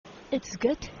It's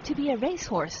good to be a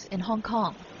racehorse in Hong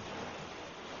Kong.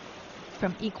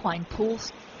 From equine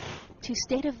pools to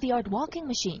state-of-the-art walking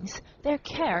machines, their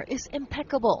care is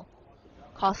impeccable,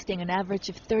 costing an average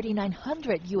of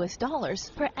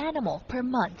 $3,900 per animal per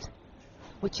month,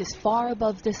 which is far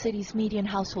above the city's median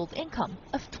household income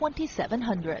of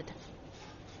 $2,700.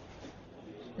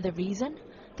 The reason?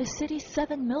 The city's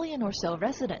 7 million or so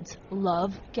residents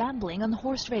love gambling on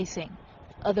horse racing,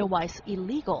 otherwise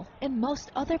illegal in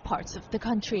most other parts of the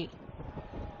country.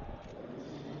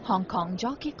 Hong Kong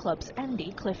Jockey Club's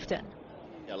Andy Clifton.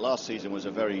 Yeah, last season was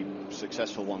a very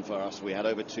successful one for us. We had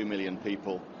over 2 million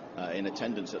people in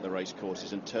attendance at the race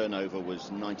courses, and turnover was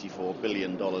 $94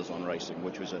 billion on racing,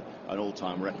 which was an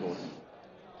all-time record.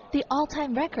 The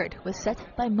all-time record was set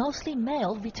by mostly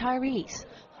male retirees,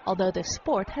 although the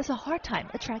sport has a hard time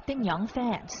attracting young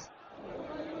fans.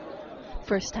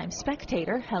 First-time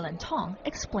spectator Helen Tong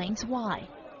explains why.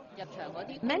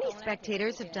 Many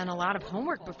spectators have done a lot of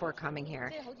homework before coming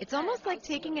here. It's almost like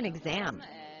taking an exam.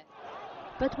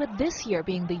 But with this year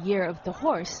being the year of the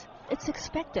horse, it's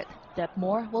expected that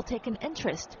more will take an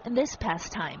interest in this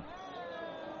pastime.